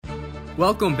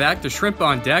Welcome back to Shrimp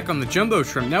on Deck on the Jumbo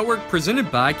Shrimp Network,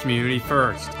 presented by Community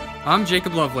First. I'm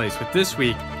Jacob Lovelace with This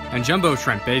Week and Jumbo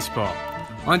Shrimp Baseball.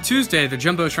 On Tuesday, the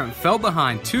Jumbo Shrimp fell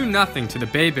behind 2-0 to the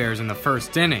Bay Bears in the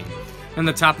first inning. In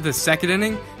the top of the second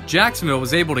inning, Jacksonville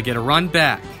was able to get a run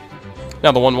back.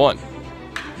 Now the 1-1.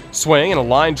 Swing and a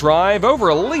line drive over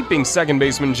a leaping second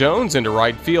baseman Jones into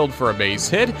right field for a base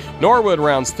hit. Norwood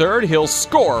rounds third. He'll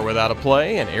score without a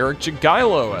play, and Eric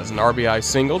Jagailo has an RBI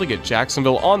single to get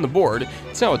Jacksonville on the board.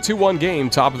 It's now a 2-1 game,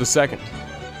 top of the second.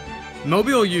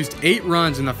 Mobile used 8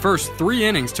 runs in the first 3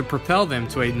 innings to propel them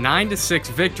to a 9-6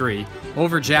 victory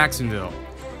over Jacksonville.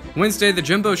 Wednesday, the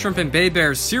Jumbo Shrimp and Bay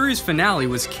Bears series finale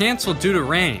was canceled due to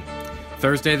rain.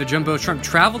 Thursday, the Jumbo Shrimp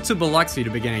traveled to Biloxi to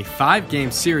begin a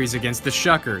 5-game series against the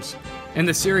Shuckers. In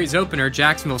the series opener,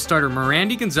 Jacksonville starter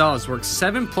Merandy Gonzalez worked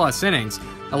 7+ innings,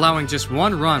 allowing just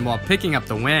 1 run while picking up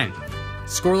the win.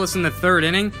 Scoreless in the third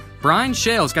inning, Brian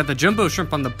Shales got the Jumbo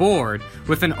Shrimp on the board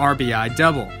with an RBI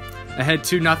double. Ahead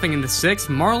 2-0 in the 6th,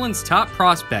 Marlins top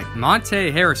prospect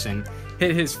Monte Harrison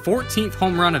hit his 14th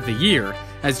home run of the year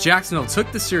as Jacksonville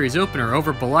took the series opener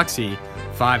over Biloxi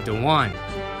 5-1.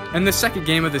 In the second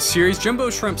game of the series, Jumbo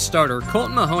Shrimp starter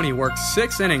Colton Mahoney worked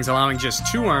 6 innings, allowing just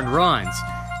 2 earned runs.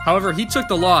 However, he took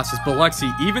the loss as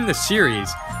Biloxi evened the series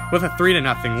with a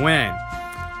 3-0 win.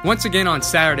 Once again on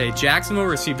Saturday, Jacksonville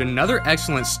received another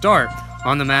excellent start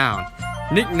on the mound.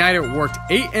 Nick Neidert worked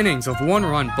 8 innings of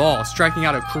 1-run ball, striking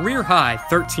out a career-high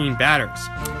 13 batters.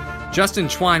 Justin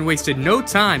Twine wasted no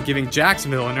time giving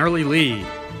Jacksonville an early lead.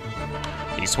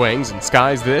 He swings and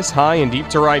skies this high and deep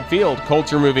to right field.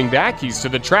 Coulter moving back, he's to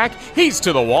the track, he's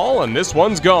to the wall, and this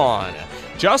one's gone.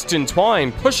 Justin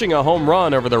Twine pushing a home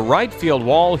run over the right field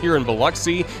wall here in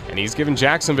Biloxi, and he's given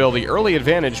Jacksonville the early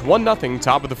advantage, 1-0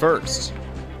 top of the first.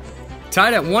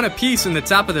 Tied at 1 apiece in the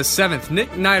top of the 7th,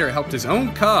 Nick Neidert helped his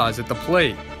own cause at the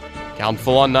plate. Count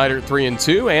full on Neidert,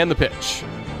 3-2, and the pitch.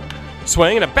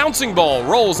 Swing and a bouncing ball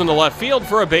rolls into left field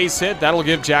for a base hit. That'll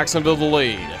give Jacksonville the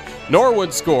lead.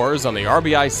 Norwood scores on the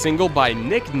RBI single by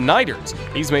Nick Neidert.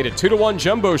 He's made it 2-1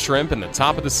 Jumbo Shrimp in the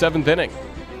top of the 7th inning.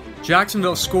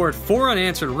 Jacksonville scored 4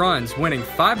 unanswered runs, winning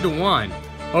 5-1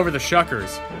 over the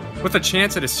Shuckers. With a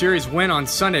chance at a series win on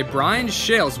Sunday, Brian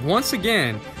Shales once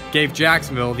again gave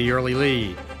Jacksonville the early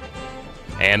lead.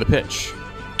 And the pitch.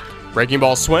 Breaking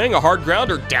ball swing, a hard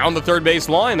grounder down the third base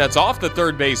line. That's off the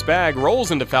third base bag,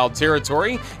 rolls into foul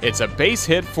territory. It's a base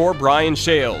hit for Brian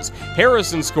Shales.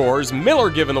 Harrison scores, Miller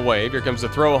given the wave. Here comes the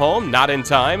throw home, not in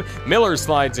time. Miller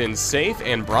slides in safe,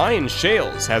 and Brian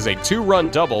Shales has a 2-run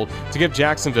double to give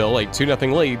Jacksonville a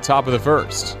 2-0 lead, top of the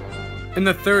first. In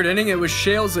the third inning, it was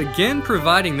Shales again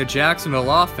providing the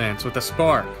Jacksonville offense with a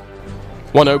spark.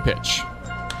 1-0 pitch.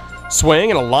 Swing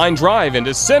and a line drive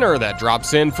into center that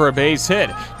drops in for a base hit.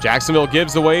 Jacksonville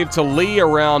gives the wave to Lee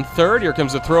around third. Here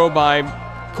comes a throw by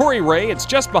Corey Ray. It's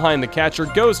just behind the catcher,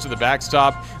 goes to the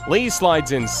backstop. Lee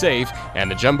slides in safe,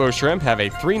 and the Jumbo Shrimp have a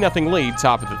 3-0 lead,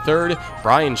 top of the third.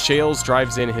 Brian Shales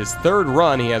drives in his 3rd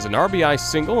run. He has an RBI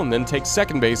single and then takes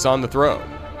second base on the throw.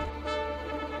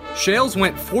 Shales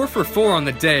went 4 for 4 on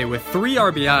the day with 3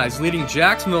 RBIs, leading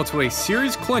Jacksonville to a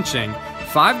series-clinching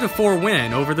 5-4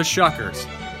 win over the Shuckers.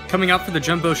 Coming up for the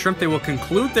Jumbo Shrimp, they will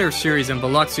conclude their series in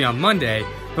Biloxi on Monday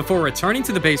before returning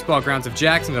to the baseball grounds of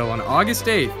Jacksonville on August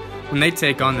 8th when they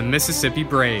take on the Mississippi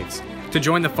Braves. To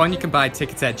join the fun, you can buy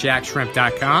tickets at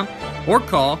jackshrimp.com or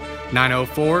call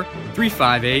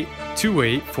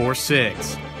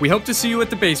 904-358-2846. We hope to see you at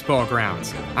the baseball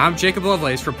grounds. I'm Jacob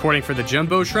Lovelace reporting for the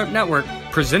Jumbo Shrimp Network,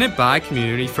 presented by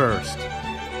Community First.